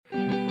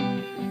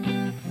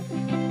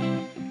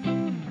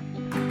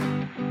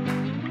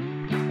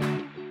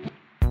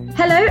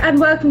Hello and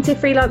welcome to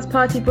Freelance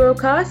Party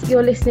Broadcast.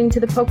 You're listening to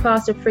the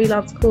podcast of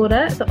Freelance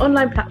Corner, the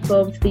online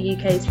platform for the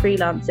UK's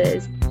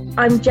freelancers.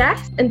 I'm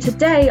Jess, and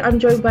today I'm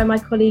joined by my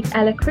colleague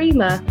Ella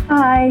Creamer.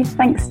 Hi,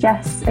 thanks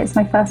Jess. It's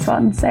my first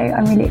one, so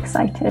I'm really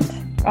excited.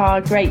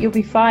 Oh, great, you'll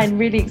be fine.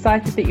 Really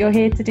excited that you're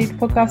here to do the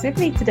podcast with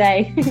me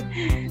today.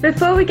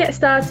 Before we get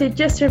started,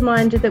 just a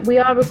reminder that we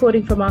are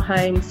recording from our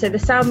homes, so the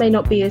sound may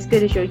not be as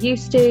good as you're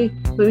used to,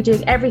 but we're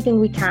doing everything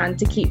we can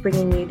to keep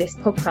bringing you this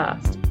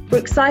podcast. We're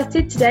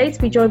excited today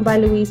to be joined by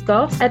Louise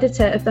Goss,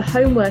 editor of the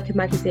Homeworker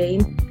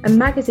magazine, a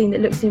magazine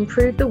that looks to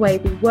improve the way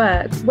we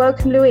work.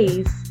 Welcome,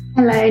 Louise.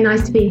 Hello,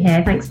 nice to be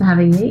here. Thanks for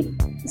having me.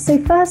 So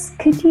first,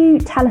 could you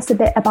tell us a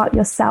bit about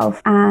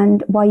yourself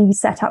and why you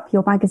set up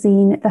your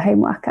magazine, The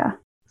Homeworker?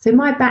 So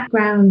my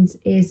background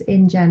is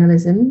in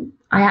journalism.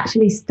 I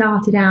actually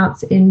started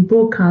out in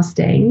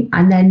broadcasting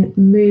and then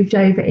moved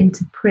over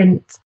into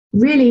print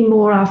really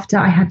more after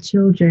I had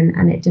children,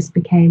 and it just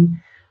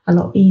became a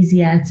lot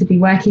easier to be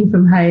working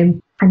from home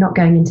and not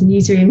going into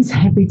newsrooms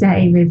every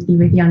day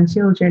with young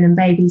children and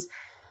babies.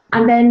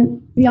 And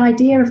then the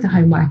idea of The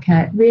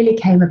Homeworker really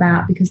came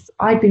about because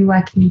I'd been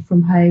working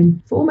from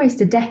home for almost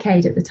a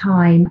decade at the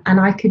time, and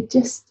I could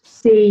just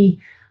see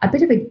a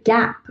bit of a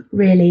gap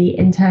really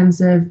in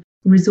terms of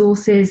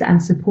resources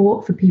and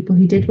support for people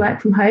who did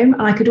work from home.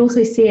 And I could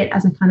also see it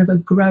as a kind of a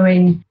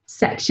growing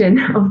section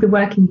of the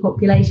working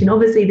population.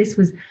 Obviously, this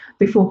was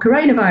before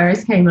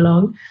coronavirus came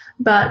along,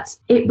 but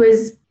it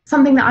was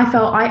something that I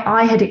felt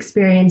I had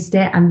experienced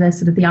it, and the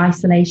sort of the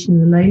isolation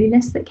and the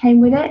loneliness that came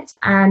with it.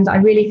 And I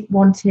really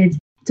wanted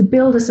to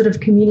build a sort of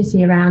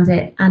community around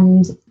it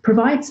and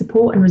provide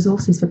support and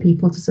resources for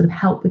people to sort of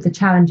help with the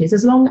challenges,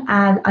 as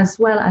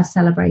well as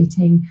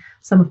celebrating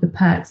some of the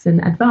perks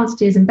and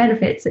advantages and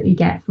benefits that you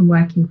get from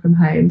working from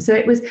home. So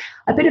it was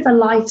a bit of a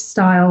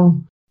lifestyle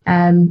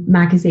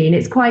magazine.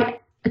 It's quite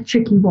a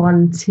tricky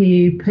one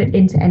to put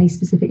into any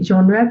specific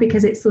genre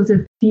because it sort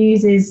of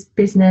fuses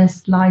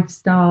business,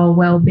 lifestyle,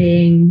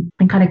 well-being,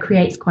 and kind of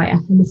creates quite a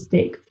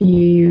holistic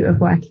view of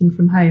working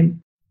from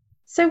home.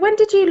 So when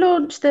did you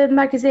launch the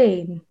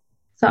magazine?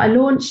 So I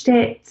launched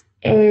it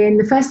in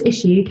the first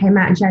issue, came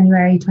out in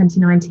January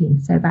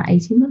 2019, so about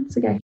 18 months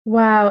ago.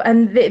 Wow,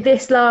 and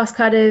this last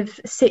kind of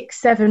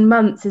 6-7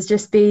 months has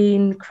just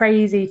been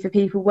crazy for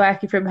people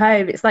working from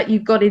home. It's like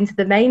you've got into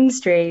the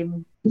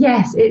mainstream.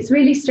 Yes, it's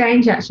really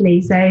strange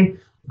actually. So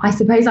I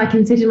suppose I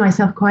consider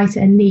myself quite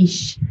a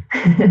niche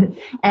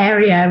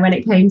area when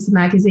it came to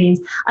magazines.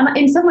 And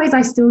in some ways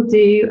I still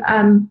do,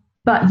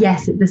 but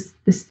yes,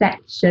 the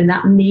section,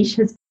 that niche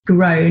has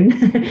grown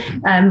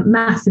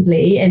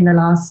massively in the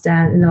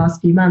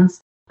last few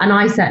months, and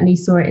I certainly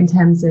saw it in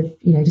terms of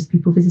just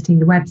people visiting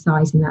the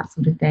website and that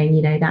sort of thing.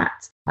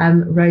 That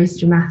rose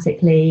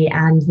dramatically,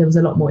 and there was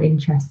a lot more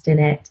interest in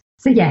it.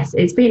 So yes,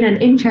 it's been an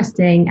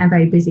interesting and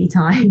very busy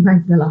time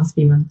over the last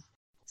few months.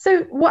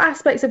 So what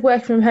aspects of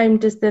work from home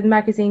does the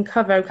magazine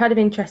cover? I'm kind of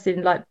interested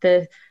in like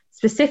the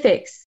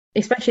specifics,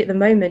 especially at the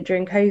moment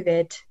during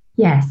COVID.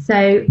 Yes,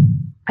 so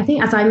I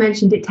think, as I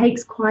mentioned, it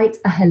takes quite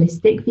a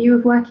holistic view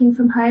of working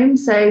from home.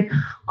 So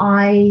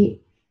I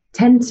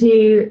tend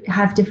to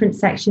have different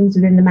sections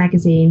within the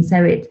magazine.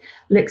 So it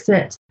looks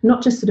at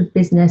not just sort of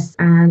business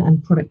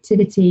and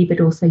productivity,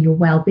 but also your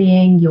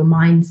well-being, your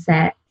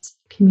mindset,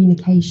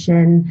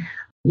 communication,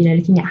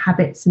 looking at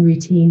habits and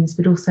routines,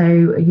 but also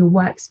your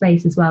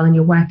workspace as well and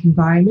your work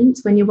environment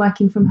when you're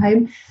working from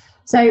home.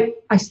 So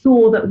I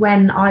saw that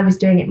when I was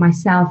doing it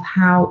myself,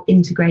 how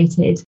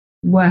integrated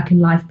work and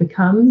life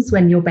becomes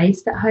when you're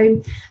based at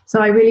home. So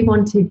I really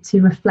wanted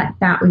to reflect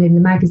that within the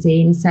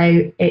magazine.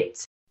 So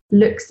it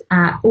looks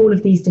at all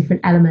of these different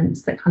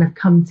elements that kind of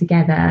come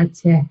together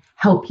to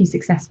help you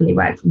successfully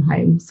work from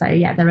home. So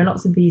yeah, there are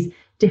lots of these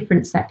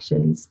different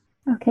sections.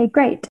 Okay,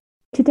 great.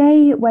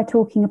 Today we're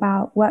talking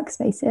about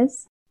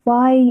workspaces.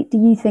 Why do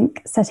you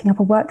think setting up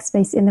a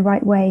workspace in the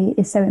right way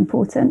is so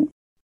important?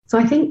 So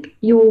I think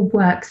your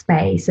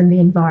workspace and the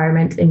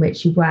environment in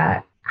which you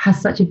work has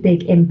such a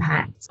big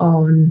impact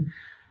on,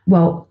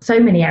 well, so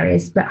many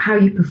areas, but how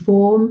you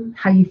perform,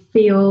 how you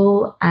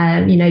feel,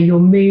 your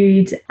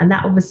mood, and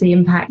that obviously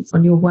impacts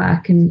on your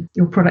work and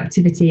your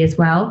productivity as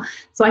well.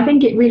 So I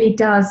think it really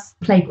does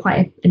play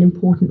quite an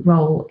important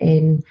role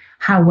in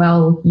how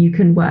well you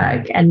can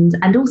work and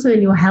also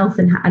in your health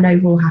and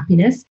overall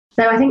happiness.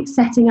 So I think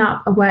setting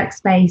up a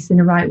workspace in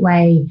the right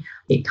way,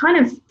 it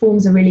kind of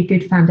forms a really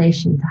good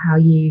foundation for how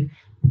you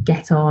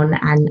get on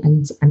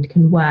and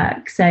can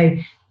work. So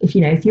if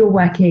you're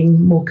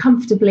working more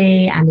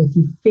comfortably and if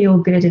you feel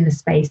good in the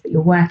space that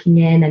you're working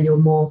in and you're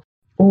more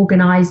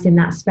organized in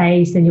that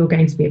space, then you're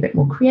going to be a bit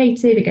more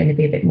creative, you're going to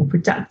be a bit more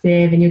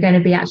productive, and you're going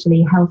to be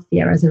actually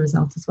healthier as a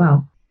result as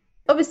well.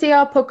 Obviously,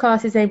 our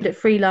podcast is aimed at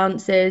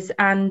freelancers,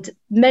 and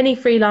many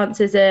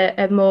freelancers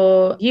are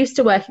more used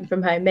to working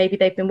from home. Maybe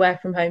they've been working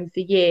from home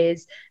for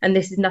years and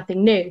this is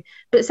nothing new.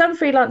 But some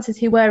freelancers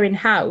who were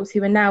in-house,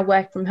 who are now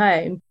working from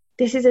home,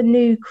 this is a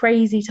new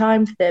crazy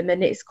time for them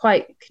and it's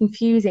quite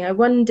confusing. I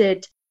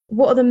wondered,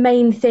 what are the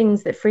main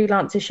things that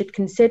freelancers should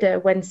consider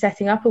when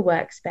setting up a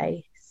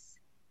workspace?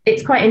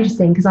 it's quite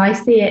interesting because I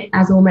see it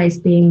as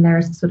almost being there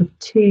as sort of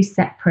two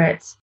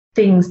separate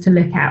things to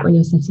look at when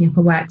you're setting up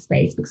a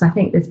workspace, because I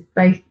think there's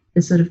both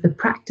the sort of the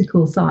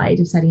practical side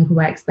of setting up a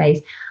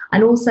workspace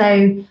and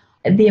also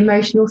the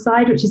emotional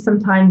side, which is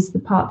sometimes the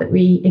part that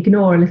we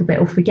ignore a little bit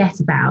or forget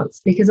about,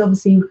 because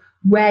obviously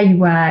where you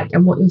work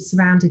and what you're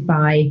surrounded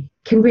by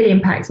can really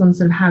impact on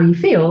sort of how you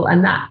feel,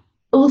 and that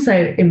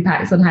also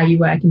impacts on how you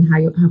work and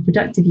how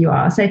productive you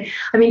are. So,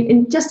 I mean,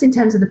 in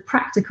terms of the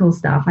practical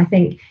stuff, I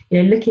think,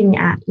 looking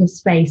at your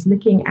space,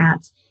 looking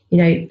at,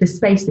 the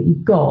space that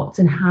you've got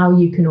and how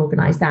you can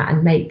organise that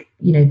and make,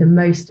 the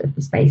most of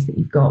the space that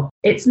you've got.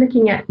 It's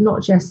looking at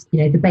not just,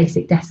 the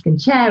basic desk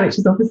and chair, which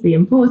is obviously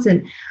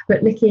important,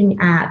 but looking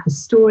at the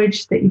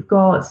storage that you've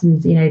got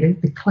and,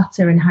 the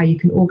clutter and how you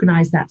can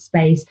organise that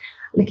space.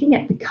 Looking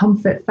at the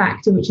comfort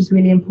factor, which is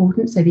really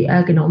important. So the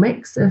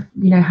ergonomics of,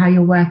 how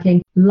you're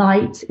working.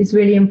 Light is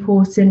really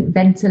important,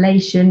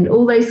 ventilation,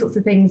 all those sorts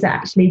of things that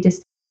actually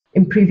just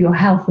improve your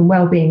health and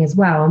well-being as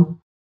well.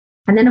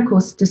 And then, of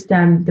course, just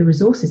the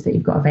resources that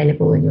you've got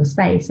available in your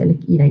space. So,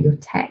 your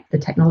tech, the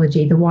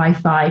technology, the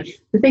Wi-Fi,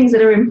 the things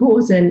that are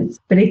important.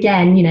 But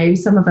again,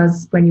 some of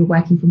us, when you're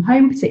working from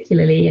home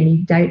particularly, and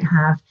you don't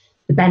have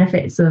the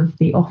benefits of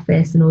the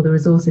office and all the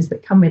resources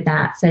that come with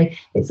that. So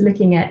it's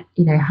looking at,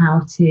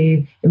 how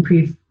to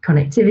improve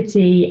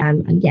connectivity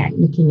and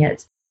looking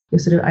at your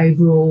sort of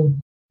overall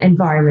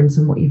environment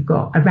and what you've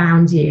got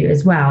around you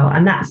as well.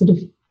 And that sort of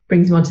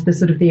brings me on to the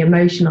sort of the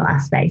emotional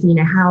aspect,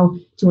 how do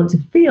you want to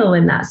feel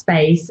in that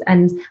space?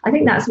 And I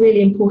think that's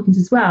really important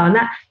as well. And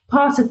that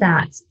part of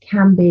that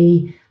can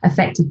be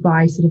affected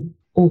by sort of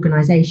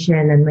organisation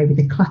and maybe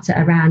the clutter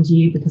around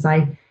you, because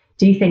I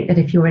do think that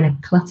if you're in a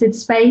cluttered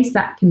space,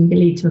 that can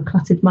lead to a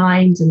cluttered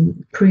mind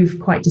and prove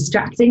quite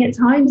distracting at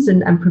times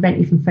and prevent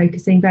you from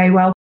focusing very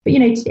well. But,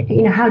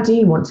 how do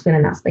you want to feel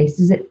in that space?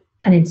 Is it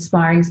an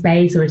inspiring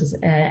space, or just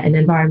an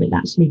environment that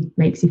actually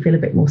makes you feel a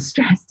bit more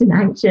stressed and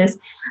anxious?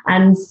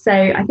 And so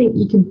I think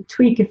you can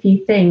tweak a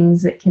few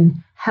things that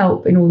can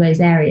help in all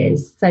those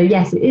areas. So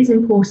yes, it is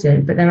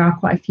important, but there are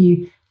quite a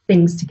few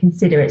things to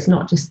consider. It's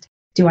not just,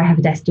 do I have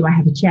a desk? Do I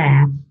have a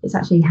chair? It's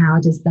actually how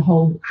does it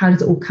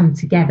all come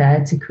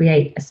together to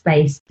create a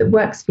space that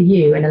works for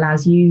you and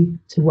allows you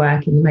to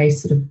work in the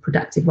most sort of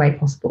productive way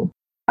possible?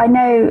 I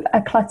know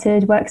a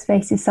cluttered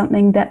workspace is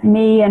something that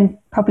me and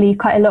probably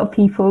quite a lot of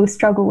people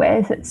struggle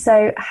with.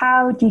 So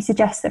how do you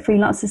suggest that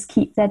freelancers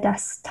keep their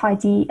desks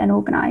tidy and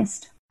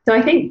organised? So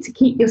I think to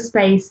keep your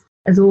space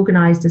as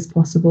organised as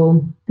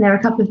possible, there are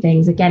a couple of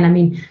things.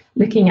 Again,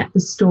 looking at the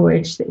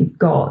storage that you've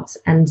got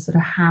and sort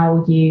of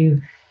how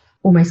you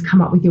almost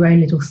come up with your own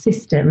little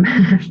system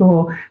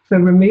for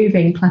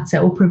removing clutter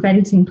or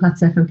preventing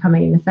clutter from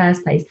coming in the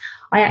first place.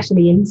 I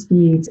actually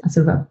interviewed a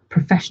sort of a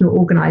professional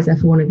organizer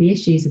for one of the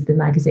issues of the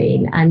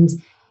magazine, and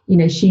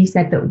she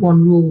said that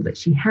one rule that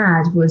she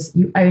had was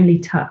you only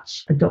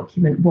touch a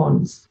document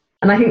once.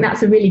 And I think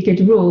that's a really good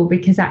rule,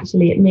 because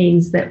actually it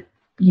means that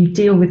you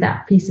deal with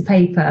that piece of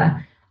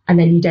paper and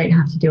then you don't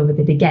have to deal with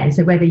it again.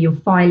 So whether you're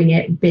filing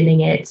it,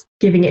 binning it,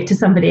 giving it to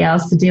somebody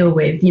else to deal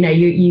with,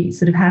 you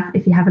sort of have,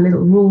 if you have a little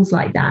rules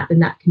like that, then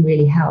that can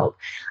really help.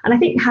 And I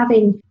think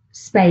having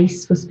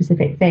space for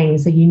specific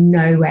things, so you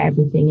know where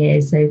everything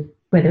is, so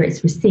whether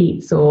it's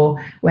receipts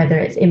or whether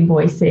it's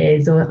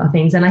invoices or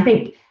things. And I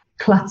think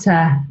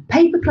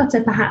paper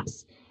clutter,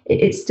 perhaps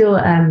it's still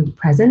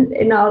present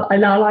in our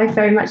life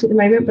very much at the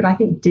moment, but I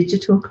think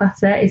digital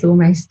clutter is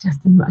almost just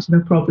as much of a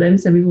problem.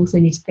 So we also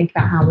need to think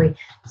about how we're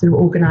sort of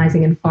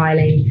organising and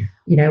filing,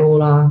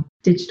 all our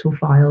digital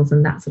files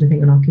and that sort of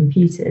thing on our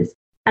computers.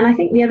 And I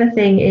think the other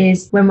thing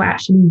is, when we're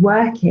actually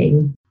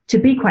working, to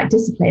be quite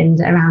disciplined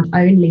around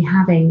only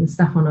having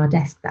stuff on our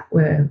desk that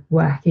we're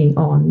working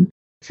on.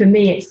 For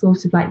me, it's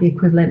sort of like the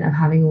equivalent of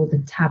having all the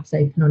tabs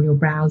open on your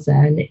browser,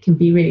 and it can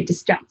be really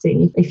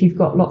distracting if you've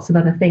got lots of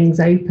other things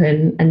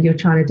open and you're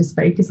trying to just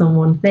focus on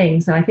one thing.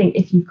 So I think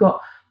if you've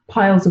got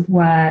piles of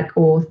work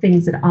or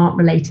things that aren't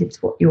related to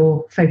what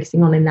you're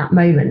focusing on in that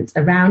moment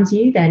around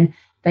you, then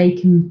they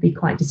can be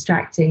quite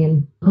distracting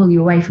and pull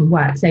you away from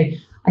work. So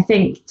I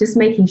think just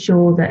making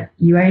sure that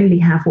you only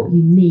have what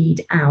you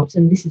need out,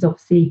 and this is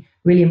obviously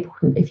really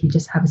important if you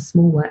just have a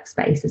small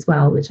workspace as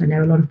well, which I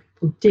know a lot of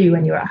people do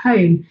when you're at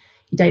home.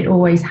 You don't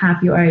always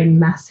have your own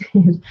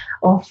massive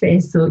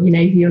office, or,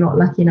 you're not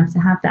lucky enough to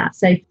have that.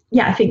 So,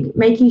 yeah, I think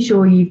making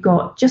sure you've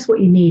got just what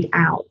you need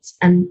out.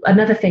 And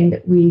another thing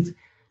that we've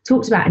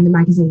talked about in the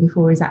magazine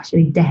before is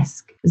actually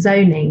desk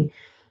zoning.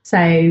 So,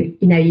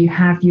 you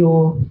have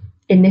your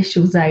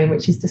initial zone,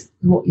 which is just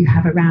what you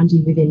have around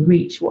you within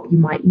reach, what you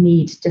might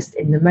need just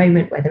in the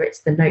moment, whether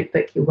it's the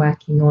notebook you're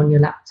working on, your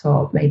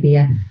laptop, maybe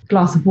a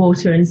glass of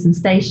water and some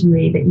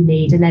stationery that you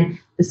need. And then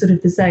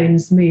the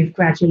zones move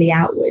gradually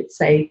outwards.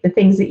 So the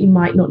things that you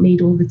might not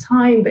need all the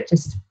time, but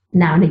just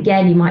now and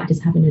again, you might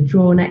just have in a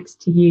drawer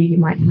next to you. You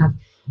might have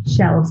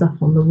shelves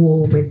up on the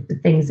wall with the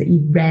things that you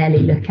rarely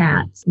look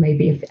at.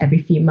 Maybe if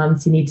every few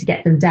months you need to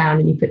get them down,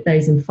 and you put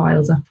those in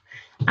files up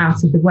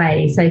out of the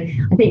way. So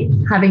I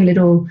think having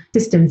little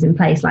systems in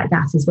place like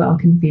that as well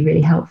can be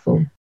really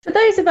helpful. For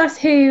those of us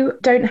who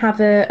don't have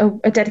a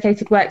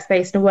dedicated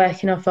workspace and are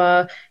working off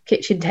our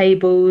kitchen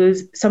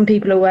tables, some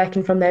people are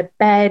working from their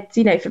beds,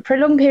 for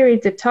prolonged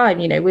periods of time,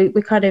 we're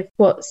kind of,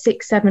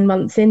 6-7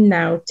 months in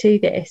now to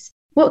this.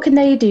 What can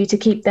they do to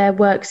keep their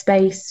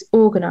workspace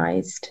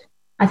organised?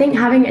 I think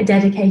having a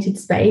dedicated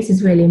space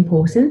is really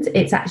important.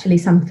 It's actually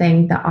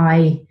something that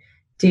I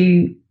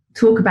do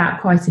talk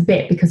about quite a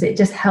bit because it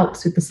just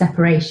helps with the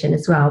separation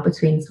as well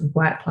between sort of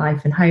work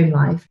life and home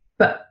life.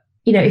 But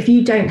if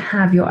you don't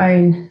have your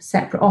own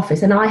separate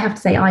office, and I have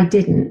to say I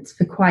didn't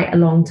for quite a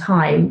long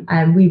time,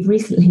 we've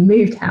recently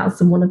moved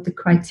house, and one of the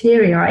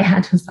criteria I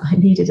had was that I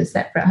needed a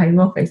separate home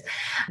office.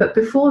 But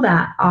before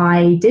that,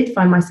 I did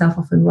find myself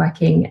often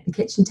working at the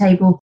kitchen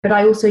table, but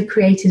I also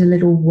created a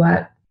little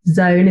work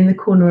zone in the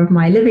corner of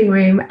my living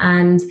room.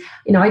 And,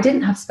 I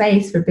didn't have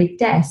space for a big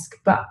desk,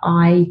 but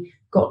I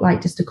got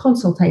just a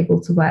console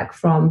table to work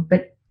from.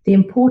 But the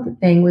important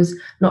thing was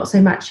not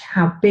so much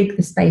how big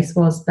the space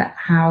was, but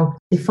how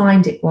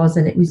defined it was,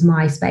 and it was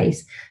my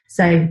space.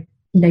 So,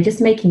 just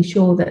making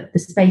sure that the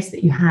space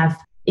that you have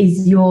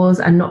is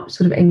yours and not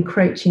sort of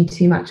encroaching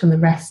too much on the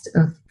rest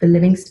of the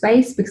living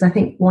space. Because I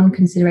think one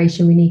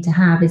consideration we need to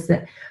have is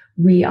that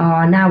we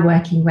are now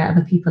working where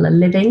other people are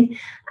living,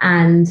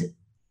 and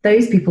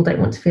those people don't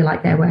want to feel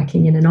like they're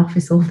working in an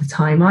office all the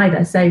time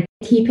either. So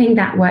keeping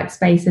that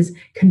workspace as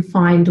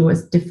confined or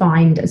as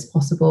defined as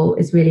possible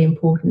is really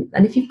important.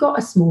 And if you've got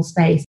a small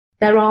space,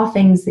 there are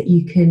things that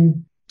you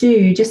can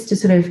do just to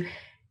sort of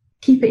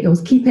keep it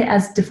yours, keep it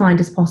as defined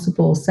as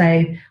possible.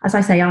 So as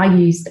I say, I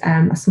used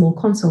a small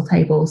console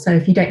table. So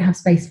if you don't have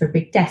space for a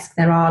big desk,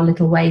 there are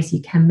little ways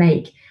you can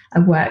make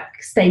a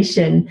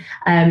workstation.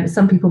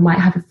 Some people might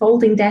have a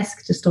folding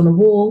desk just on a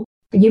wall.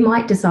 You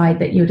might decide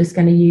that you're just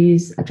going to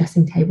use a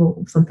dressing table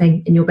or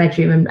something in your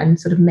bedroom and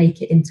sort of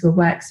make it into a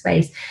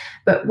workspace.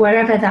 But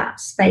wherever that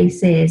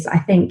space is, I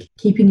think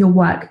keeping your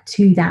work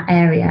to that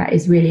area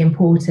is really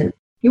important.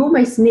 You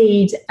almost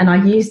need, and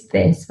I used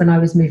this when I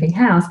was moving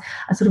house,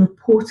 a sort of a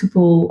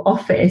portable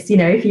office.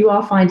 If you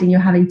are finding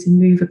you're having to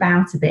move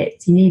about a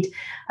bit, you need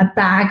a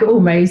bag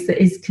almost that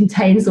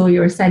contains all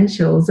your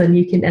essentials, and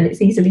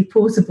it's easily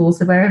portable.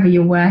 So wherever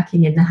you're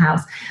working in the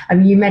house,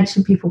 you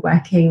mentioned people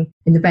working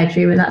in the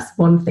bedroom, and that's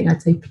one thing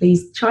I'd say,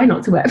 please try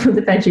not to work from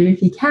the bedroom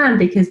if you can,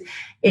 because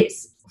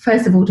it's,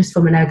 first of all, just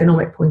from an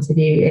ergonomic point of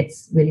view,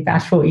 it's really bad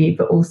for you,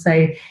 but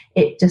also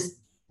it just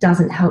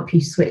doesn't help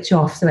you switch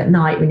off. So at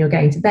night when you're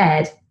going to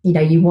bed,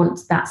 you want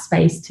that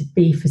space to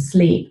be for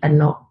sleep and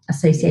not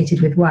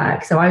associated with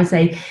work. So I would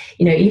say,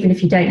 even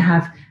if you don't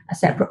have a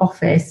separate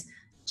office,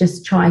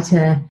 just try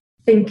to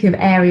think of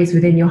areas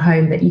within your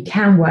home that you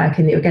can work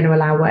and that you're going to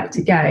allow work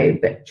to go,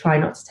 but try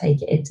not to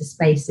take it into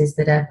spaces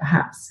that are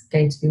perhaps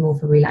going to be more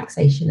for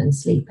relaxation and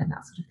sleep and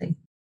that sort of thing.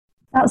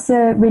 That's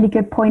a really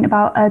good point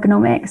about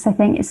ergonomics. I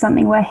think it's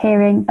something we're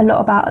hearing a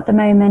lot about at the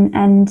moment,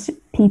 and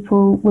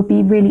people would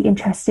be really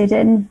interested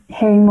in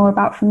hearing more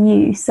about from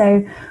you.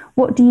 So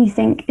what do you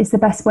think is the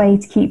best way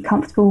to keep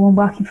comfortable when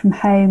working from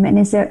home? And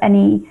is there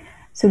any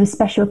sort of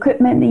special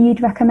equipment that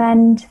you'd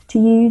recommend to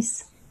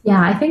use?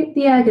 Yeah, I think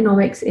the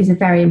ergonomics is a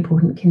very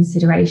important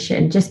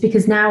consideration, just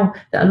because now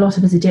that a lot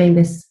of us are doing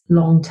this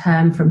long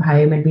term from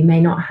home, and we may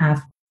not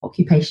have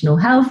occupational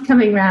health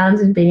coming round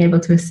and being able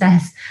to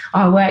assess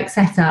our work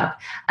setup,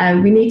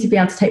 we need to be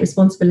able to take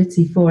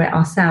responsibility for it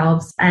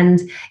ourselves, and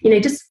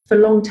just for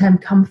long-term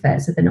comfort,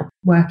 so they're not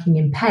working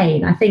in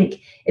pain. I think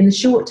in the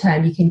short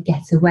term you can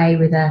get away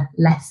with a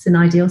less than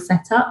ideal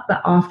setup,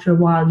 but after a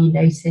while you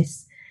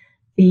notice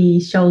the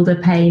shoulder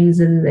pains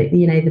and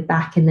the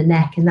back and the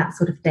neck and that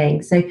sort of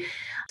thing. So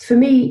for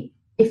me,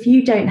 if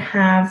you don't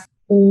have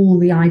all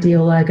the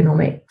ideal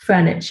ergonomic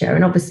furniture,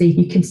 and obviously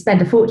you can spend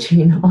a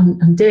fortune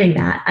on doing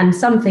that, and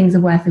some things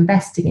are worth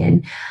investing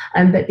in,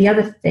 but the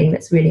other thing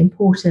that's really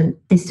important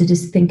is to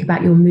just think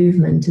about your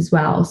movement as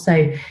well.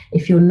 So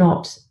if you're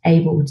not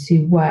able to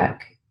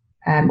work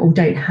or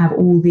don't have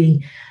all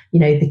the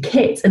the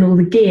kit and all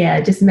the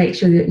gear, just make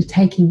sure that you're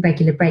taking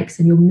regular breaks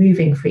and you're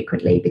moving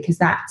frequently, because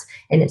that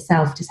in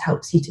itself just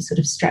helps you to sort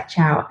of stretch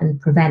out and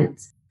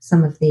prevent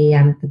some of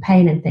the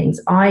pain and things.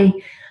 I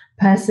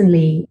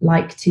personally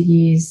like to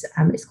use,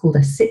 it's called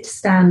a sit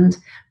stand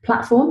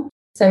platform.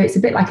 So it's a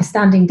bit like a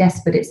standing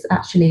desk, but it's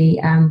actually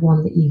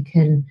one that you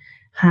can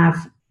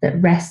have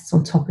that rests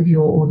on top of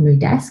your ordinary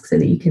desk, so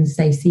that you can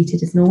stay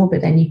seated as normal,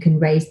 but then you can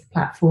raise the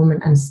platform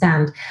and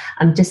stand.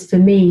 And just for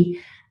me,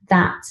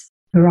 that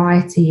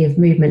variety of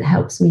movement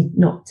helps me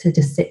not to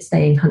just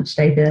staying hunched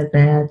over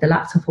the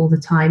laptop all the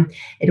time.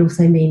 It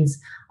also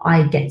means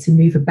I get to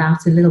move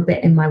about a little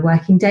bit in my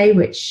working day,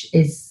 which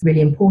is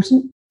really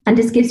important. And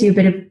this gives you a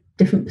bit of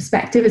different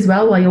perspective as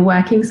well while you're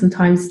working.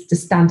 Sometimes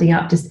just standing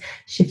up just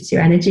shifts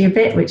your energy a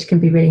bit, which can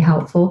be really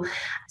helpful.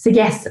 So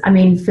yes, I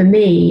mean, for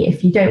me,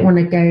 if you don't want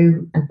to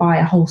go and buy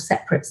a whole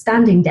separate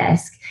standing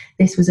desk,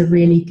 this was a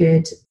really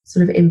good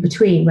sort of in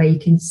between, where you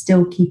can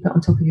still keep it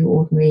on top of your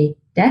ordinary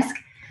desk,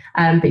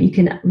 but you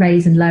can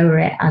raise and lower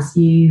it as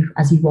you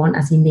want,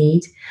 as you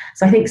need.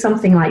 So I think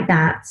something like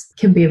that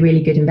can be a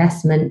really good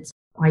investment.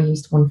 I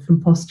used one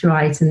from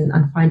Posturite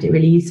and find it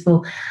really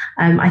useful.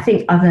 I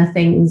think other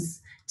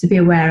things to be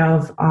aware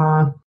of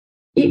are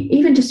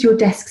even just your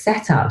desk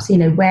setups. You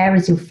know, where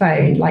is your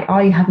phone? Like,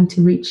 are you having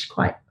to reach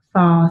quite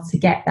far to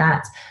get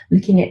that?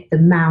 Looking at the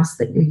mouse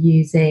that you're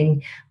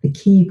using, the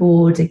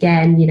keyboard.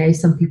 Again, you know,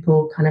 some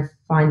people kind of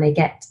find they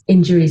get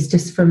injuries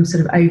just from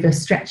sort of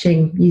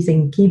overstretching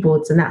using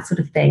keyboards and that sort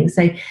of thing.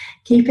 So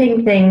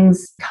keeping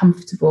things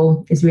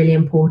comfortable is really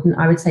important.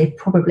 I would say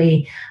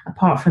probably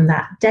apart from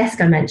that desk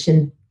I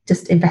mentioned,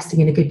 just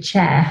investing in a good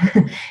chair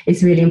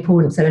is really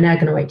important. So an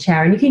ergonomic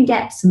chair, and you can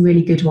get some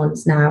really good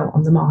ones now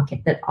on the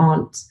market that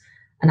aren't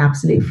an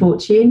absolute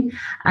fortune.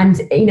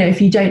 And, you know,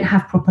 if you don't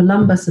have proper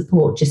lumbar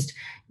support, just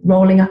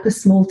rolling up a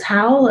small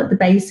towel at the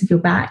base of your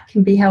back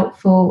can be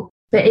helpful.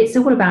 But it's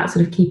all about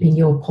sort of keeping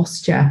your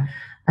posture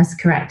as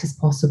correct as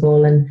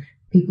possible. And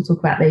people talk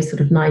about those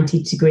sort of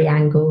 90-degree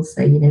angles.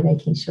 So, you know,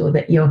 making sure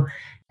that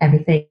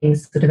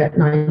everything's sort of at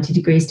 90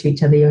 degrees to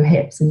each other, your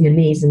hips and your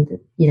knees. And,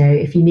 you know,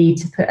 if you need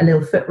to put a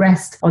little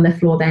footrest on the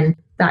floor, then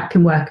that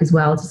can work as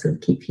well to sort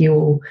of keep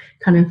your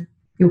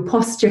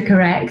posture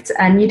correct.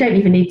 And you don't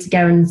even need to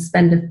go and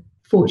spend a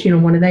fortune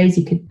on one of those.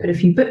 You could put a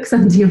few books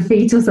under your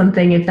feet or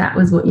something if that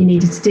was what you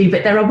needed to do.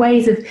 But there are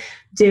ways of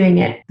doing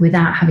it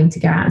without having to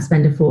go out and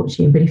spend a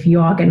fortune. But if you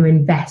are going to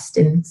invest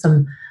in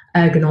some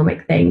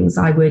ergonomic things,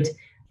 I would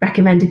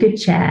recommend a good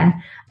chair.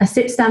 A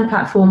sit-stand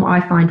platform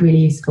I find really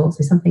useful,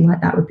 so something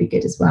like that would be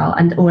good as well.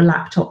 Or a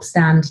laptop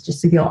stand,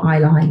 just so your eye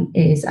line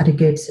is at a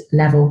good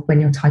level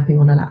when you're typing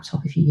on a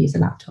laptop, if you use a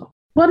laptop.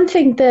 One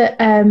thing that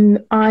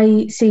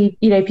I see,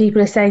 you know,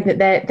 people are saying that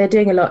they're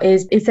doing a lot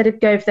is instead of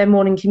going for their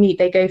morning commute,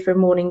 they go for a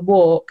morning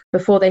walk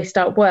before they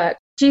start work.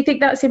 Do you think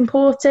that's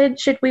important?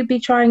 Should we be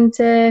trying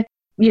to,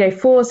 you know,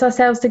 force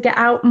ourselves to get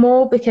out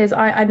more? Because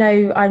I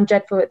know I'm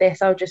dreadful at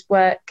this. I'll just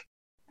work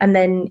and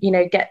then, you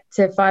know, get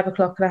to 5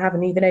 o'clock and I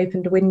haven't even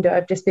opened a window.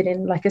 I've just been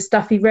in like a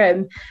stuffy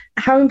room.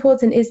 How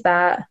important is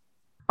that?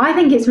 I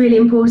think it's really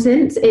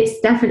important. It's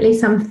definitely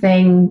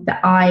something that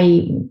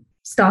I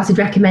started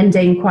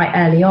recommending quite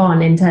early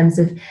on, in terms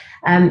of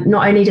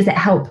not only does it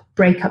help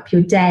break up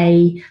your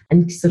day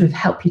and sort of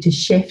help you to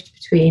shift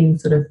between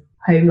sort of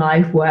home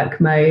life,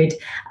 work mode,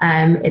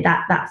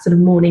 that sort of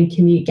morning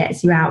commute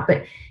gets you out,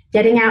 but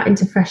getting out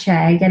into fresh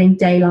air, getting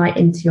daylight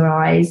into your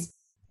eyes,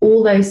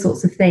 all those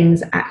sorts of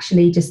things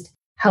actually just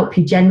help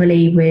you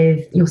generally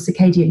with your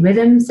circadian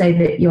rhythm, so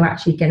that you're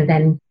actually going to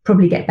then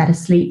probably get better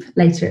sleep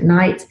later at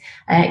night.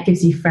 It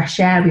gives you fresh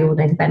air. We all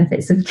know the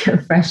benefits of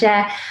fresh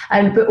air.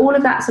 But all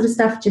of that sort of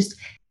stuff just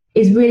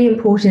is really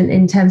important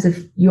in terms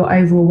of your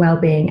overall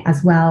well-being,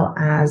 as well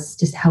as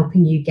just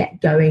helping you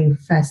get going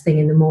first thing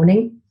in the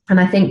morning. And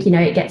I think, you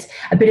know, it gets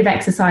a bit of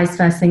exercise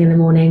first thing in the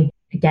morning,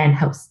 again,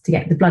 helps to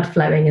get the blood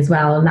flowing as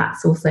well. And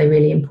that's also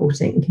really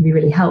important and can be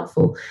really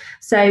helpful.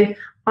 So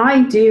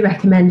I do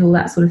recommend all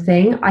that sort of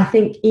thing. I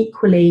think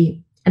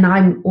equally, and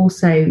I'm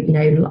also, you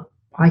know,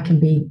 I can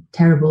be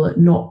terrible at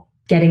not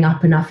getting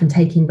up enough and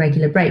taking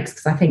regular breaks,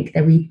 because I think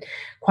that we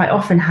quite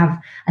often have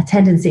a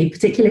tendency,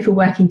 particularly if we're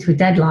working to a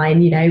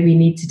deadline, you know, we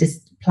need to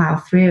just plow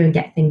through and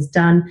get things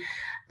done.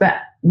 But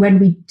when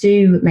we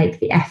do make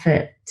the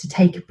effort to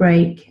take a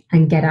break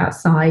and get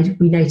outside,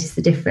 we notice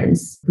the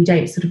difference.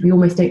 We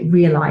almost don't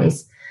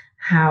realize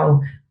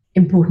how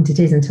important it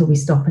is until we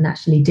stop and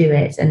actually do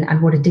it,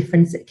 and what a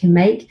difference it can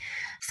make.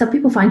 Some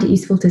people find it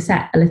useful to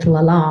set a little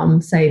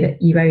alarm so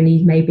that you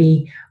only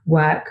maybe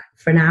work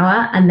for an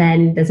hour, and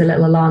then there's a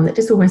little alarm that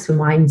just almost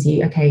reminds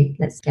you, okay,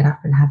 let's get up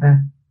and have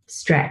a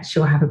stretch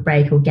or have a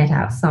break or get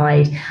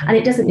outside. And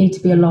it doesn't need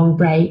to be a long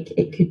break.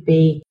 It could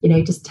be, you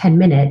know, just 10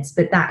 minutes,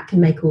 but that can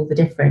make all the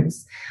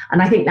difference.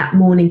 And I think that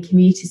morning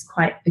commute is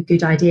quite a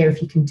good idea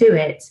if you can do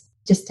it,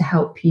 just to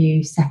help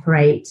you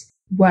separate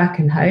work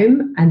and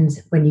home. And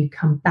when you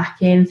come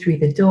back in through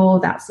the door,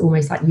 that's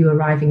almost like you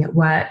arriving at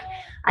work.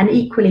 And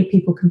equally,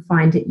 people can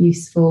find it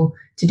useful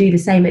to do the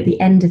same at the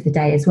end of the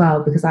day as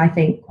well, because I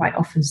think quite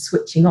often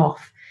switching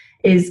off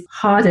is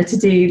harder to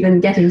do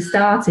than getting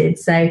started.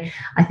 So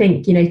I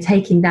think, you know,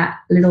 taking that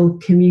little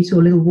commute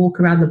or little walk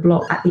around the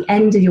block at the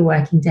end of your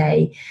working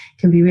day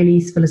can be really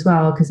useful as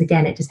well, because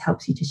again, it just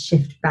helps you to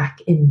shift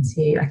back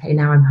into, okay,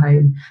 now I'm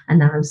home and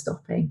now I'm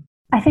stopping.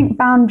 I think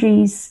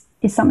boundaries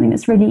is something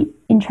that's really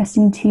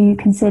interesting to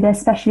consider,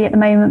 especially at the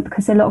moment,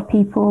 because a lot of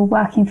people are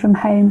working from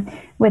home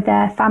with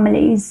their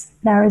families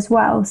there as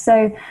well.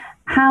 So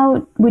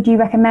how would you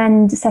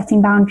recommend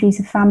setting boundaries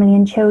with family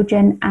and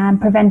children and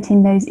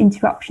preventing those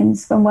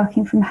interruptions from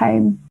working from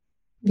home?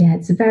 Yeah,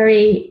 it's a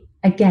very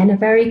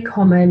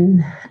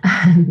common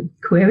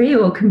query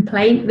or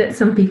complaint that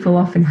some people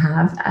often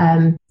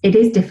have. It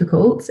is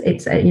difficult.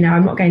 It's,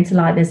 I'm not going to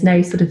lie, there's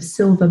no sort of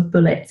silver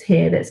bullet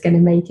here that's going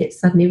to make it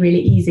suddenly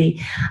really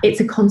easy. It's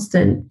a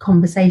constant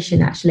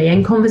conversation, actually.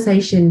 And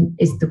conversation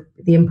is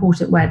the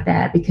important word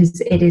there,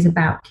 because it is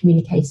about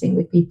communicating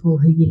with people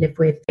who you live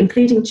with,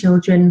 including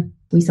children.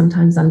 We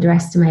sometimes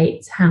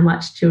underestimate how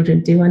much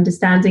children do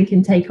understand and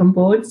can take on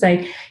board. So,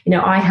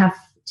 I have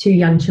 2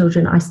 young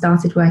children. I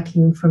started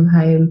working from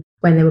home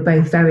when they were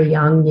both very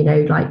young,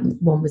 like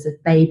one was a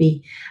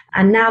baby,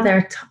 and now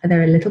they're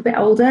a little bit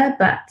older,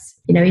 but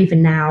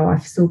even now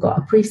I've still got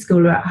a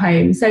preschooler at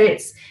home. So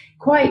it's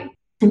quite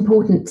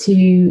important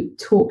to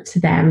talk to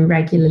them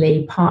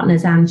regularly,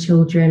 partners and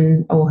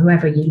children, or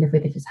whoever you live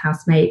with, if it's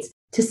housemates,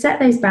 to set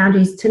those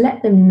boundaries, to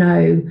let them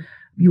know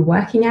your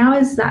working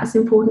hours. That's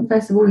important,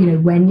 first of all,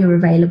 when you're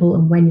available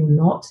and when you're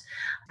not,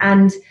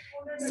 and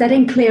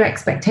setting clear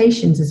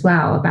expectations as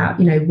well about,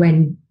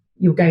 when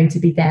you're going to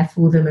be there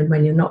for them and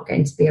when you're not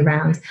going to be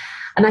around.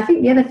 And I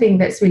think the other thing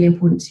that's really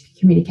important to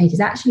communicate is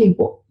actually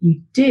what you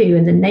do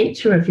and the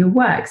nature of your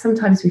work.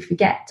 Sometimes we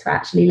forget to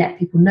actually let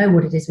people know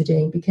what it is we're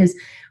doing, because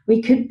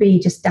we could be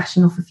just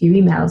dashing off a few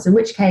emails, in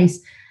which case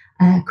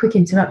a quick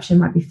interruption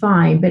might be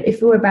fine. But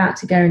if we're about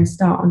to go and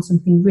start on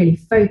something really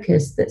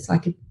focused, that's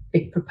like a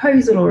big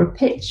proposal or a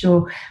pitch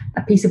or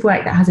a piece of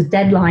work that has a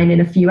deadline in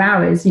a few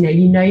hours, you're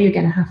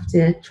going to have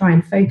to try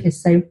and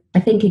focus. So I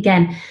think,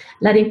 again,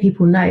 letting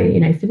people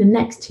know, for the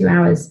next 2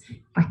 hours,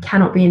 I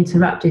cannot be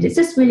interrupted. It's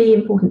just really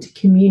important to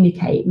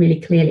communicate really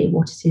clearly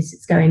what it is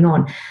that's going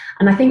on.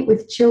 And I think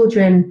with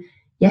children,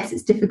 yes,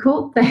 it's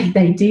difficult.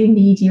 They do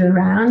need you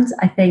around.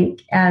 I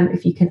think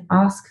if you can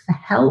ask for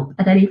help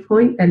at any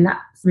point, then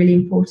that's really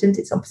important.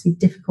 It's obviously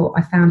difficult.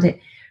 I found it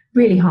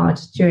really hard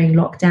during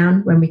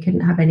lockdown when we couldn't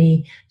have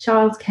any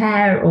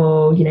childcare,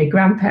 or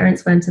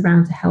grandparents weren't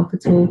around to help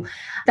at all.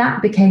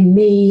 That became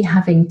me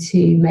having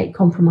to make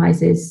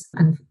compromises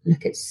and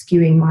look at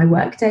skewing my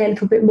workday a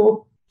little bit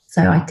more.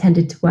 So I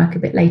tended to work a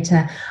bit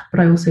later,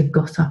 but I also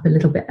got up a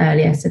little bit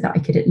earlier so that I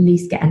could at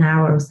least get an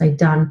hour or so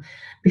done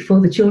before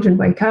the children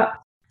woke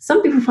up.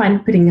 Some people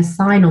find putting a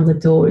sign on the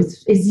door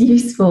is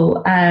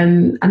useful,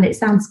 and it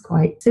sounds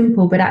quite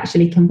simple, but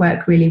actually can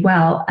work really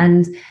well.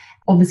 And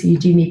obviously you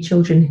do need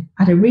children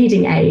at a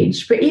reading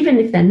age, but even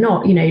if they're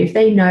not, if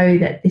they know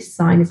that this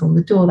sign is on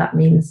the door, that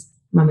means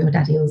mummy or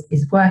daddy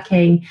is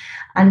working.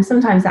 And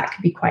sometimes that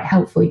can be quite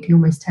helpful. You can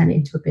almost turn it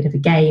into a bit of a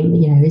game,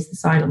 is the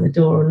sign on the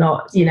door or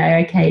not?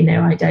 Okay,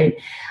 no, I don't.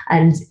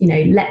 And,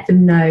 let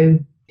them know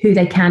who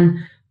they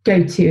can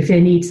go to if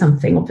they need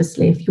something.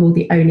 Obviously, if you're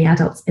the only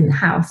adults in the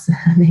house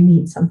and they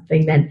need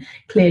something, then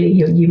clearly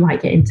you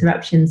might get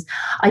interruptions.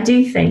 I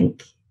do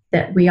think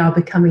that we are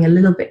becoming a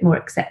little bit more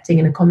accepting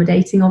and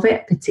accommodating of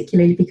it,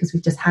 particularly because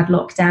we've just had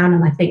lockdown.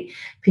 And I think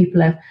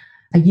people are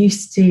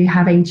used to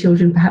having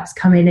children perhaps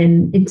come in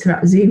and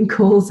interrupt Zoom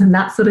calls and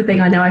that sort of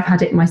thing. I know I've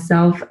had it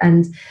myself,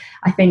 and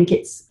I think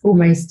it's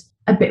almost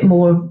a bit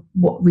more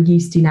what we're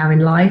used to now in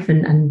life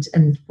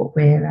and what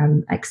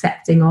we're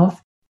accepting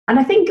of. And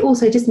I think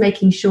also just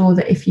making sure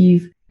that if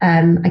you've,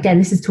 again,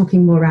 this is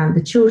talking more around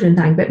the children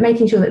thing, but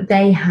making sure that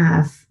they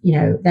have,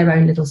 their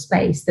own little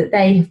space, that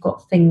they have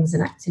got things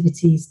and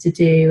activities to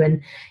do.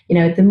 And,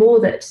 the more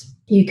that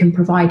you can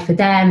provide for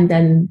them,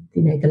 then,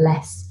 the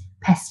less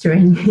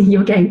pestering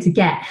you're going to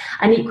get.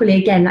 And equally,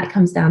 again, that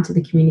comes down to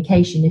the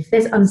communication. If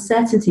there's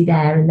uncertainty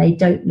there and they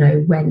don't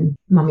know when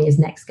mummy is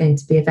next going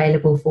to be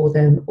available for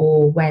them,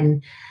 or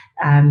when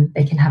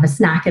they can have a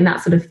snack and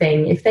that sort of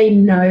thing, if they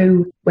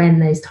know when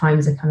those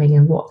times are coming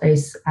and what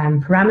those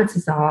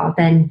parameters are,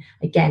 then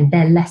again,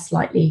 they're less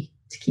likely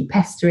to keep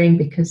pestering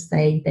because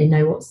they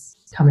know what's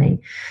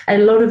coming.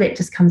 And a lot of it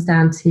just comes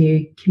down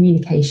to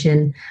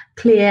communication,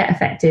 clear,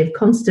 effective,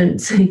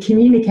 constant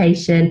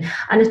communication,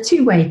 and a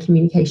two-way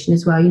communication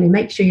as well.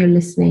 Make sure you're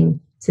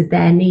listening to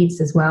their needs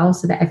as well,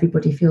 so that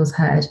everybody feels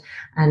heard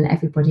and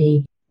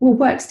everybody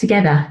works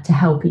together to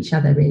help each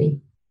other,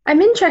 really. I'm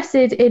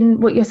interested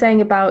in what you're saying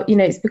about,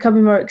 it's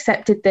becoming more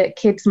accepted that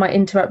kids might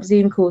interrupt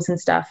Zoom calls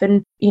and stuff.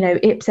 And,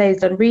 IPSE has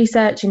done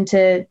research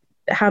into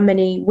how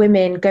many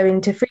women go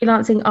into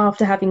freelancing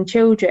after having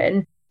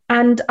children.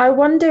 And I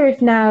wonder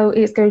if now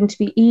it's going to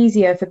be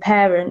easier for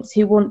parents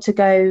who want to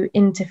go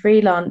into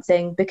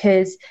freelancing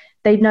because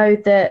they know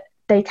that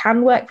they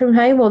can work from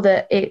home, or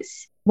that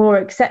it's more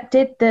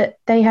accepted that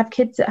they have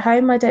kids at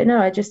home. I don't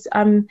know.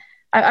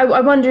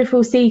 I wonder if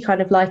we'll see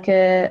kind of like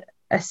a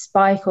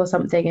spike or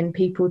something in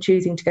people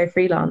choosing to go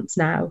freelance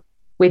now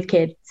with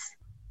kids.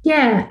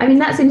 Yeah, I mean,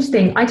 that's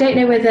interesting. I don't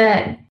know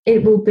whether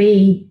it will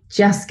be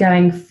just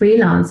going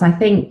freelance. I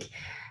think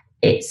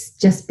it's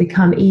just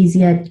become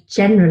easier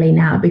generally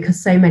now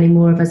because so many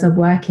more of us are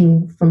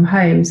working from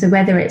home. So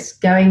whether it's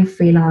going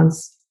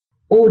freelance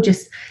or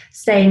just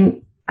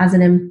staying as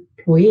an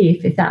employee,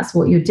 if that's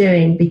what you're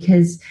doing,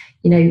 because,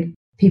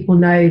 people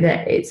know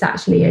that it's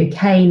actually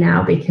okay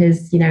now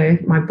because,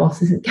 my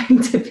boss isn't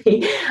going to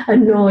be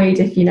annoyed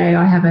if,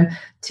 I have a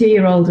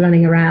 2-year-old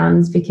running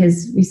around,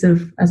 because we sort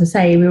of, as I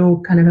say, we're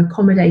all kind of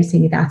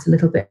accommodating that a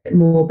little bit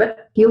more.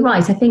 But you're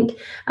right, I think,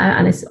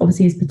 and it's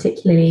obviously is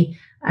particularly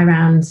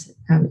around,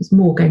 it's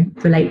more going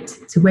to relate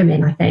to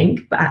women, I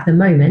think, but at the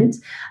moment.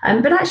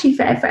 But actually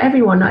for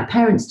everyone, like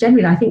parents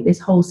generally, I think this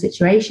whole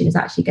situation is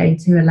actually going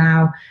to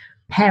allow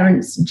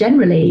parents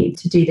generally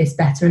to do this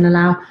better and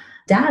allow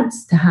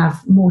dads to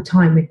have more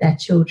time with their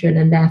children,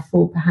 and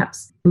therefore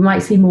perhaps we might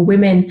see more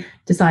women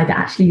decide that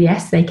actually,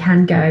 yes, they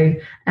can go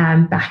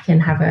back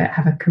and have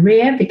a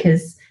career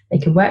because they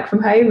can work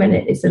from home, and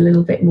it's a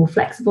little bit more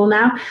flexible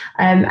now.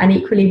 And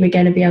equally, we're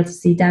going to be able to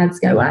see dads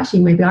go, well, actually,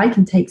 maybe I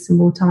can take some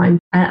more time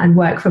and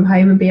work from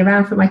home and be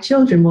around for my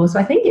children more. So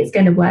I think it's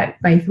going to work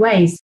both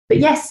ways. But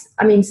yes,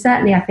 I mean,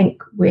 certainly I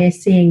think we're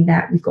seeing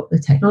that we've got the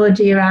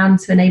technology around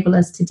to enable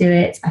us to do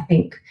it. I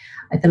think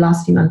the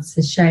last few months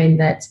has shown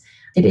that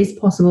it is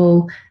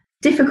possible,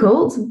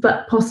 difficult,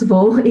 but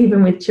possible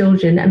even with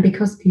children. And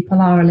because people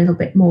are a little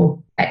bit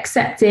more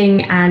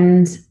accepting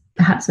and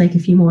perhaps make a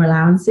few more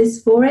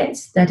allowances for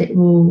it, that it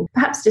will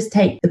perhaps just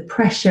take the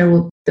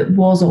pressure that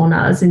was on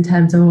us in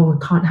terms of, oh,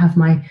 I can't have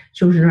my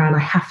children around. I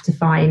have to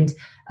find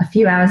a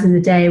few hours in the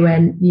day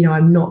when,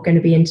 I'm not going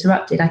to be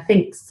interrupted. I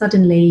think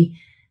suddenly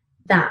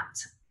that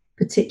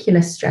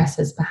particular stress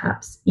has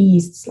perhaps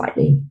eased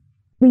slightly.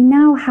 We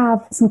now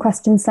have some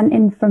questions sent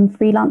in from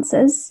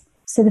freelancers.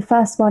 So the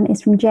first one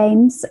is from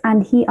James,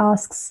 and he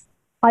asks,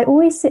 I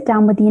always sit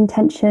down with the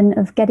intention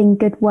of getting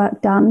good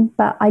work done,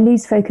 but I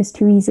lose focus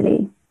too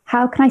easily.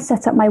 How can I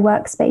set up my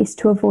workspace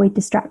to avoid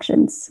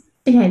distractions?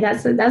 Yeah,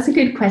 that's a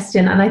good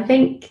question. And I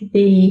think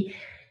the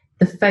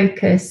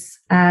focus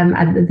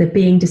and the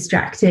being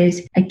distracted,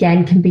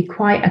 again, can be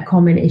quite a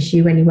common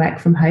issue when you work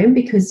from home,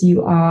 because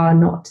you are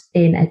not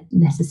in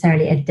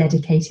necessarily a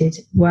dedicated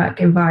work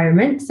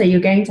environment. So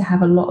you're going to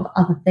have a lot of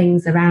other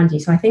things around you.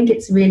 So I think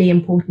it's really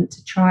important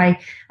to try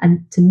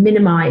and to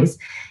minimize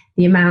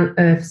the amount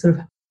of sort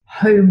of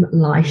home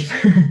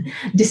life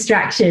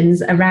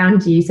distractions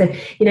around you. So,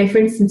 for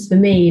instance, for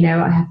me,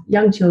 I have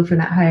young children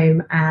at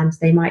home, and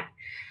they might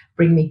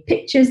bring me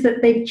pictures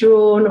that they've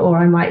drawn, or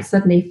I might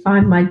suddenly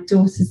find my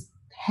daughter's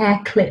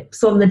hair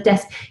clips on the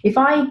desk. If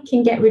I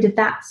can get rid of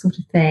that sort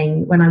of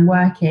thing when I'm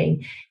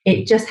working,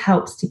 it just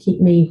helps to keep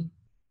me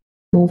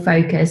more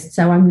focused.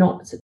 So I'm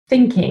not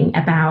thinking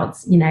about,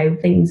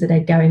 things that are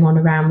going on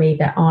around me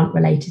that aren't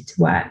related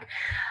to work.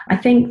 I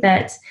think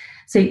that,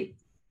 so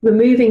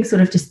removing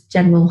sort of just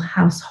general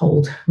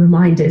household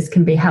reminders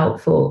can be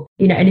helpful,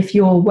 and if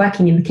you're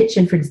working in the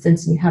kitchen, for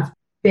instance, and you have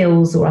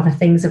bills or other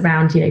things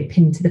around,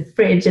 pinned to the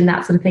fridge and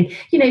that sort of thing,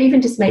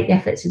 even just make the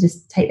effort to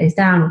just take those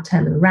down or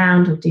turn them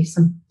around, or do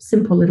some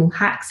simple little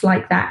hacks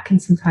like that can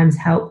sometimes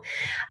help.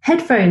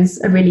 Headphones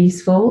are really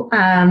useful,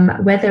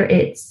 whether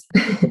it's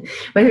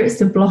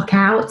to block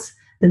out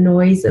the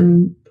noise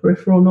and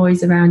peripheral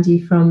noise around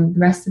you from the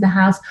rest of the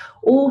house,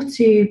 or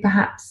to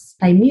perhaps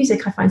play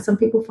music. I find some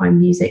people find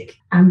music,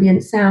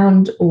 ambient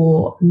sound,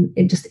 or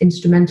just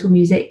instrumental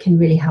music can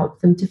really help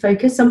them to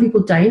focus. Some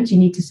people don't. You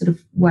need to sort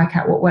of work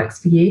out what works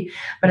for you.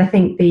 But I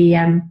think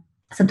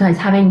sometimes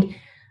having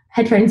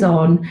headphones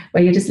on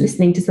where you're just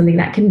listening to something,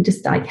 that can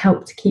just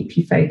help to keep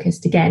you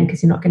focused again,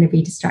 because you're not going to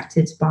be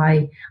distracted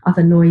by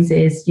other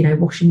noises,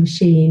 washing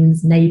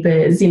machines,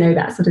 neighbours,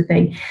 that sort of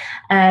thing.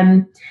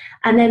 And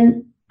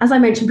then, as I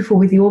mentioned before,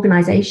 with the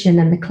organisation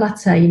and the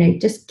clutter,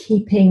 just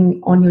keeping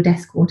on your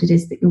desk what it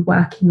is that you're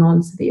working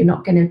on, so that you're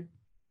not going to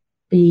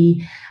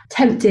be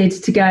tempted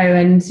to go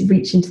and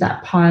reach into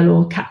that pile,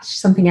 or catch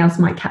something else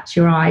might catch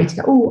your eye to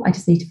go, oh, I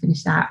just need to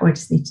finish that, or I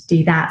just need to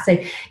do that.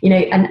 So,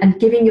 and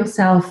giving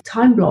yourself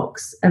time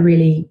blocks are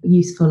really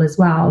useful as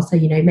well. So,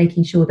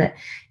 making sure that,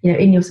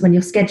 when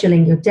you're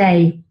scheduling your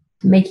day,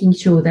 making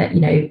sure that,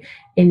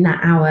 in that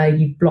hour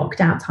you've blocked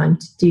out time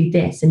to do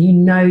this, and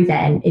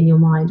then in your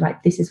mind,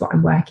 like, this is what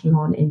I'm working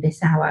on in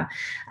this hour.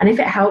 And if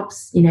it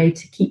helps,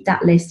 to keep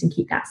that list and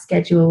keep that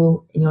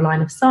schedule in your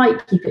line of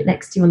sight, keep it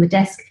next to you on the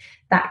desk,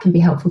 that can be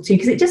helpful too,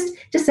 because it just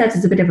serves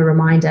as a bit of a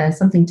reminder,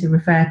 something to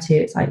refer to.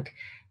 It's like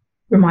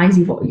reminds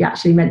you what you're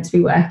actually meant to be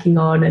working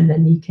on, and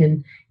then you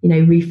can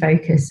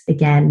refocus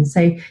again.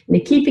 So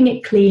keeping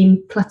it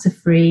clean, clutter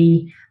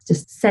free,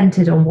 just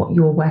centered on what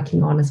you're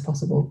working on as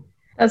possible.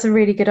 That's a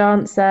really good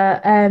answer.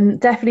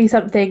 Definitely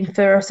something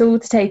for us all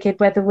to take in,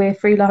 whether we're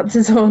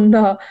freelancers or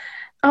not.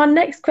 Our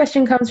next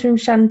question comes from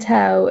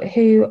Chantel,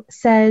 who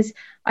says,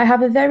 I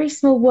have a very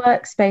small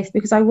workspace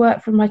because I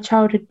work from my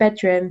childhood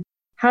bedroom.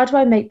 How do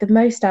I make the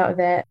most out of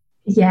it?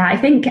 Yeah, I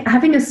think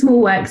having a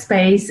small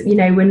workspace,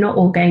 we're not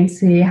all going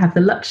to have the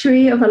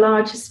luxury of a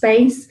large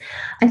space.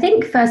 I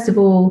think, first of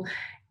all,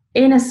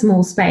 in a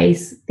small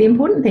space, the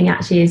important thing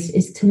actually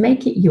is to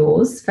make it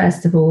yours,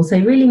 first of all. So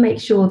really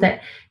make sure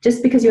that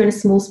just because you're in a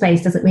small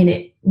space doesn't mean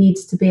it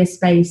needs to be a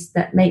space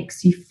that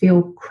makes you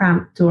feel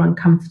cramped or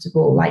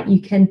uncomfortable. Like, you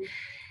can,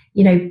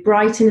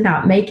 brighten it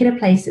up, make it a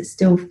place that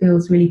still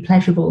feels really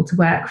pleasurable to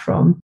work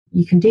from.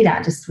 You can do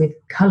that just with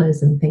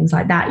colours and things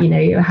like that,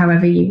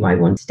 however you might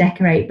want to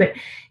decorate. But,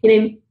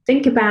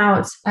 think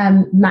about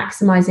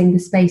maximising the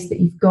space that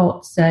you've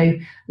got. So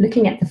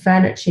looking at the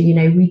furniture, you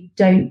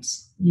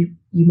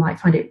might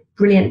find it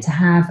brilliant to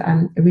have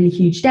a really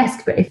huge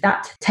desk, but if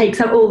that takes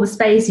up all the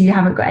space, you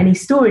haven't got any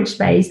storage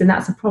space, then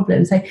that's a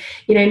problem. So,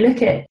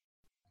 look at,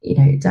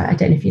 I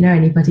don't know if you know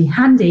anybody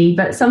handy,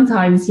 but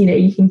sometimes,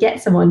 you can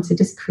get someone to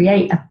just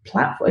create a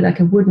platform, like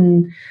a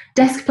wooden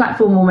desk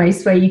platform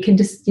almost, where you can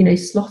just,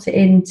 slot it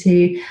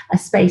into a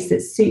space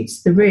that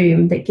suits the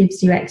room, that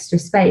gives you extra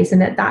space,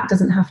 and that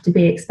doesn't have to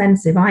be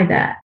expensive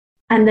either.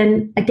 And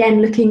then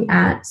again, looking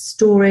at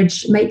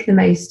storage, make the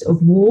most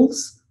of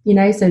walls.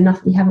 so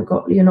nothing,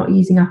 you're not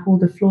using up all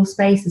the floor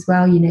space as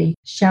well.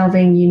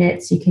 Shelving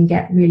units, you can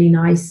get really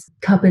nice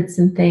cupboards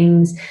and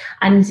things.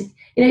 And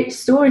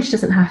storage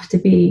doesn't have to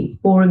be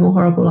boring or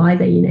horrible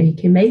either. You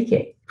can make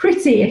it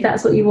pretty if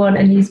that's what you want,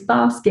 and use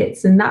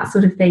baskets and that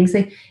sort of thing.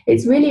 So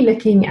it's really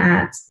looking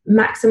at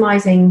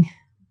maximizing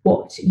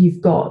what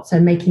you've got, so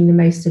making the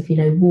most of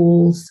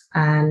walls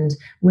and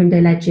window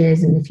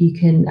ledges, and if you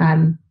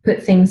can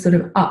put things sort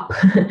of up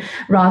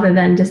rather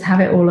than just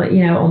have it all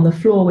on the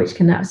floor, which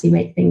can actually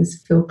make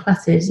things feel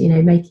cluttered,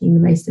 making the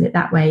most of it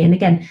that way. And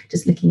again,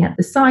 just looking at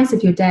the size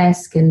of your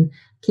desk and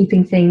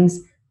keeping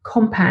things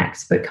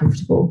compact but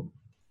comfortable.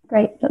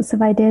 Great, lots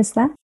of ideas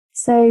there.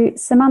 So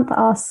Samantha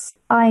asks,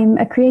 I'm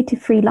a creative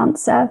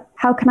freelancer.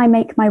 How can I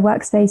make my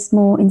workspace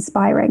more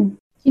inspiring?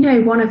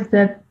 One of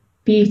the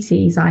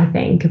beauties, I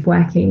think, of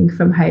working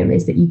from home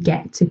is that you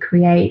get to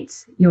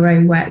create your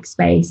own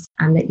workspace,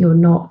 and that you're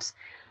not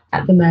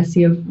at the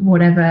mercy of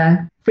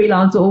whatever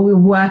freelance or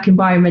work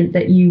environment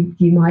that you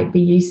might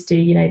be used to,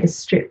 the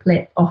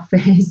strip-lit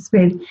office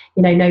with,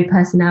 no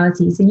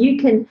personality. So you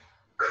can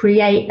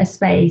create a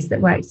space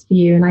that works for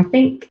you. And I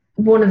think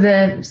one of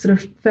the sort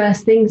of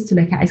first things to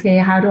look at is, okay,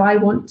 how do I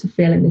want to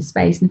feel in this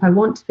space? And if I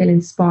want to feel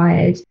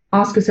inspired,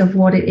 ask yourself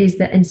what it is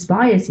that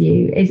inspires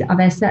you. Are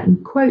there certain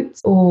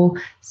quotes or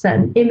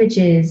certain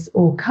images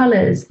or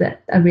colours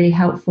that are really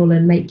helpful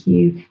and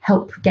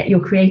help get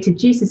your creative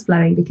juices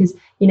flowing? Because,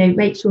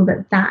 make sure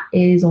that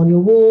is on your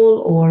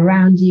wall or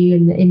around you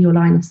and in your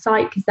line of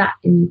sight, because that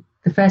in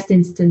the first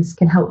instance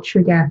can help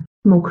trigger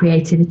more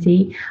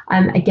creativity.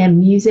 Again,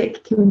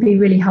 music can be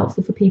really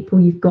helpful for people.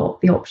 You've got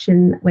the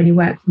option when you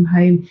work from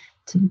home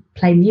to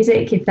play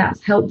music. If that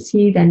helps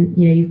you, then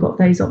you've got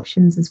those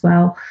options as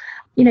well.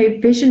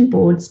 Vision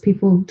boards,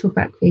 people talk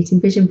about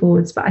creating vision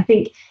boards, but I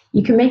think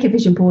you can make a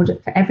vision board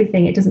for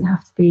everything. It doesn't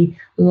have to be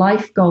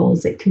life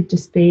goals. It could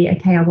just be,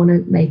 okay, I want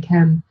to make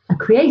a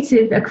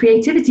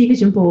creativity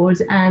vision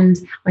board, and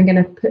I'm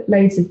going to put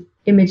loads of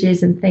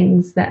images and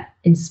things that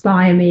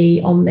inspire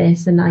me on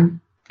this, and I'm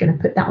going to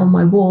put that on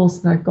my wall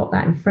so that I've got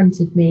that in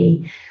front of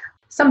me.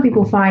 Some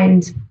people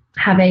find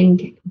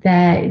having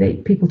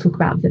people talk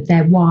about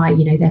their why,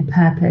 their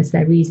purpose,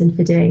 their reason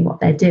for doing what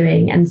they're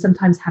doing. And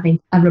sometimes having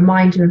a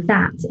reminder of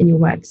that in your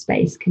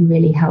workspace can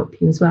really help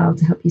you as well,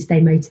 to help you stay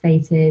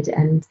motivated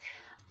and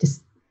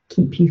just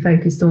keep you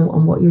focused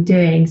on what you're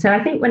doing. So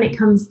I think when it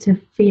comes to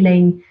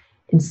feeling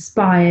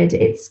inspired,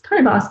 it's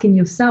kind of asking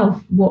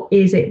yourself, what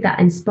is it that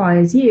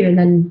inspires you? And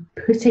then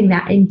putting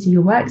that into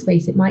your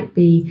workspace. It might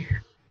be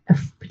a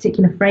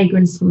particular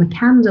fragrance from a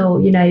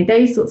candle,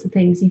 those sorts of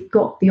things. You've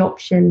got the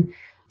option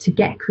to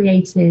get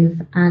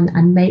creative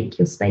and make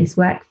your space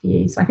work for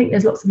you. So I think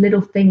there's lots of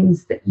little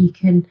things that you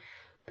can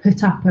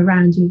put up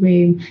around your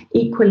room.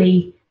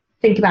 Equally,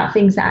 think about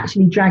things that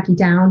actually drag you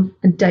down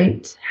and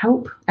don't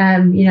help,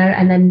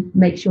 and then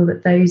make sure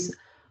that those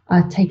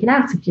are taken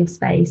out of your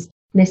space.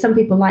 Some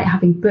people like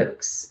having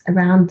books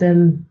around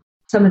them.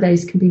 Some of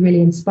those can be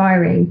really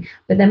inspiring,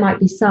 but there might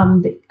be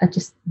some that are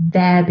just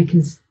there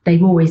because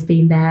they've always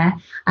been there.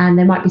 And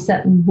there might be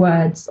certain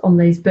words on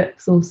those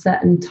books or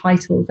certain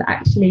titles that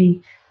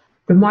actually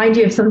remind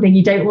you of something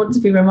you don't want to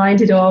be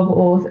reminded of,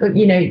 or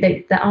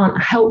that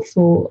aren't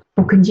helpful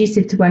or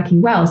conducive to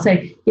working well. So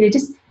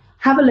just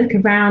have a look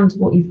around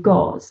what you've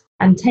got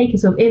and take a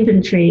sort of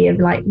inventory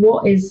of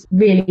what is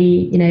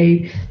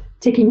really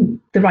ticking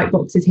the right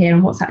boxes here,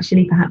 and what's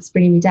actually perhaps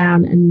bringing you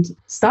down and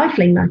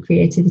stifling that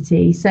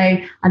creativity. So,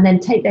 and then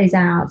take those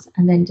out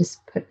and then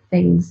just put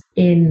things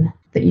in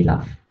that you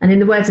love. And in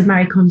the words of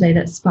Marie Kondo,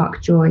 that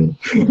spark joy.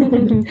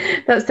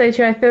 That's so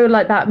true. I feel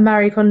like that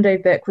Marie Kondo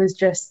book was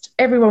just,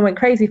 everyone went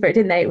crazy for it,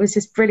 didn't they? It was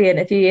just brilliant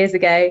a few years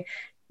ago.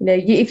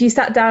 If you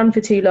sat down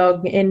for too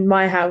long in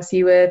my house,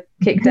 you were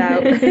kicked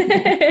out.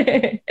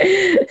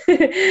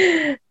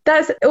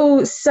 That's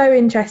all so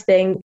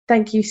interesting.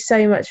 Thank you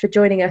so much for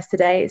joining us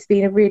today. It's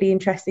been a really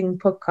interesting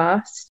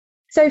podcast.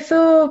 So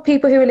for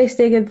people who are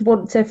listening and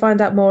want to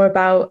find out more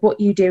about what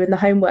you do in the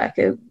home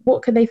worker,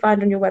 what can they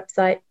find on your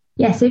website?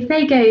 Yes, if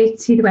they go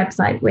to the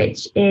website,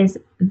 which is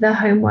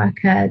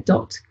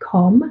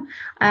thehomeworker.com,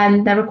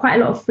 there are quite a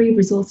lot of free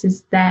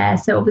resources there.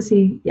 So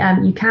obviously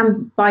you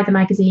can buy the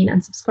magazine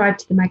and subscribe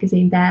to the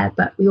magazine there,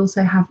 but we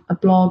also have a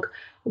blog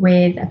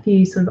with a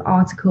few sort of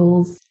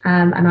articles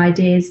and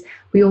ideas.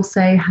 We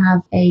also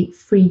have a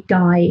free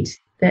guide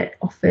that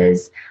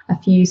offers a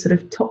few sort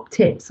of top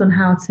tips on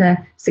how to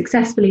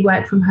successfully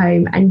work from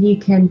home, and you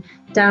can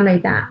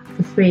download that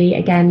for free,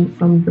 again,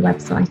 from the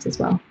website as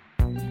well.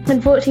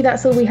 Unfortunately,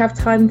 that's all we have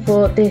time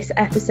for this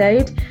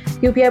episode.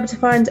 You'll be able to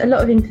find a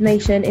lot of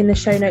information in the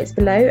show notes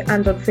below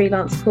and on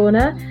Freelance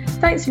Corner.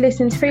 Thanks for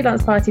listening to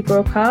Freelance Party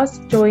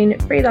Broadcast. Join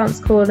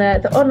Freelance Corner,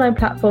 the online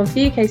platform for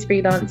UK's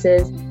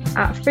freelancers,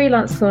 at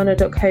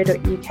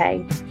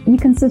freelancecorner.co.uk. You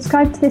can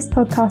subscribe to this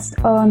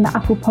podcast on the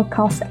Apple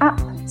Podcast app,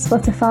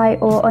 Spotify,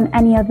 or on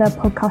any other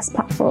podcast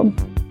platform.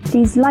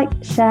 Please like,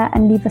 share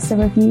and leave us a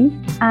review,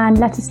 and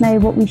let us know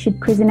what we should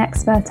quiz an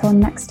expert on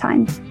next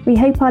time. We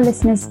hope our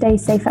listeners stay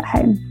safe at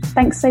home.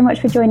 Thanks so much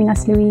for joining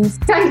us, Louise.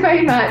 Thanks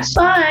very much.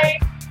 Bye.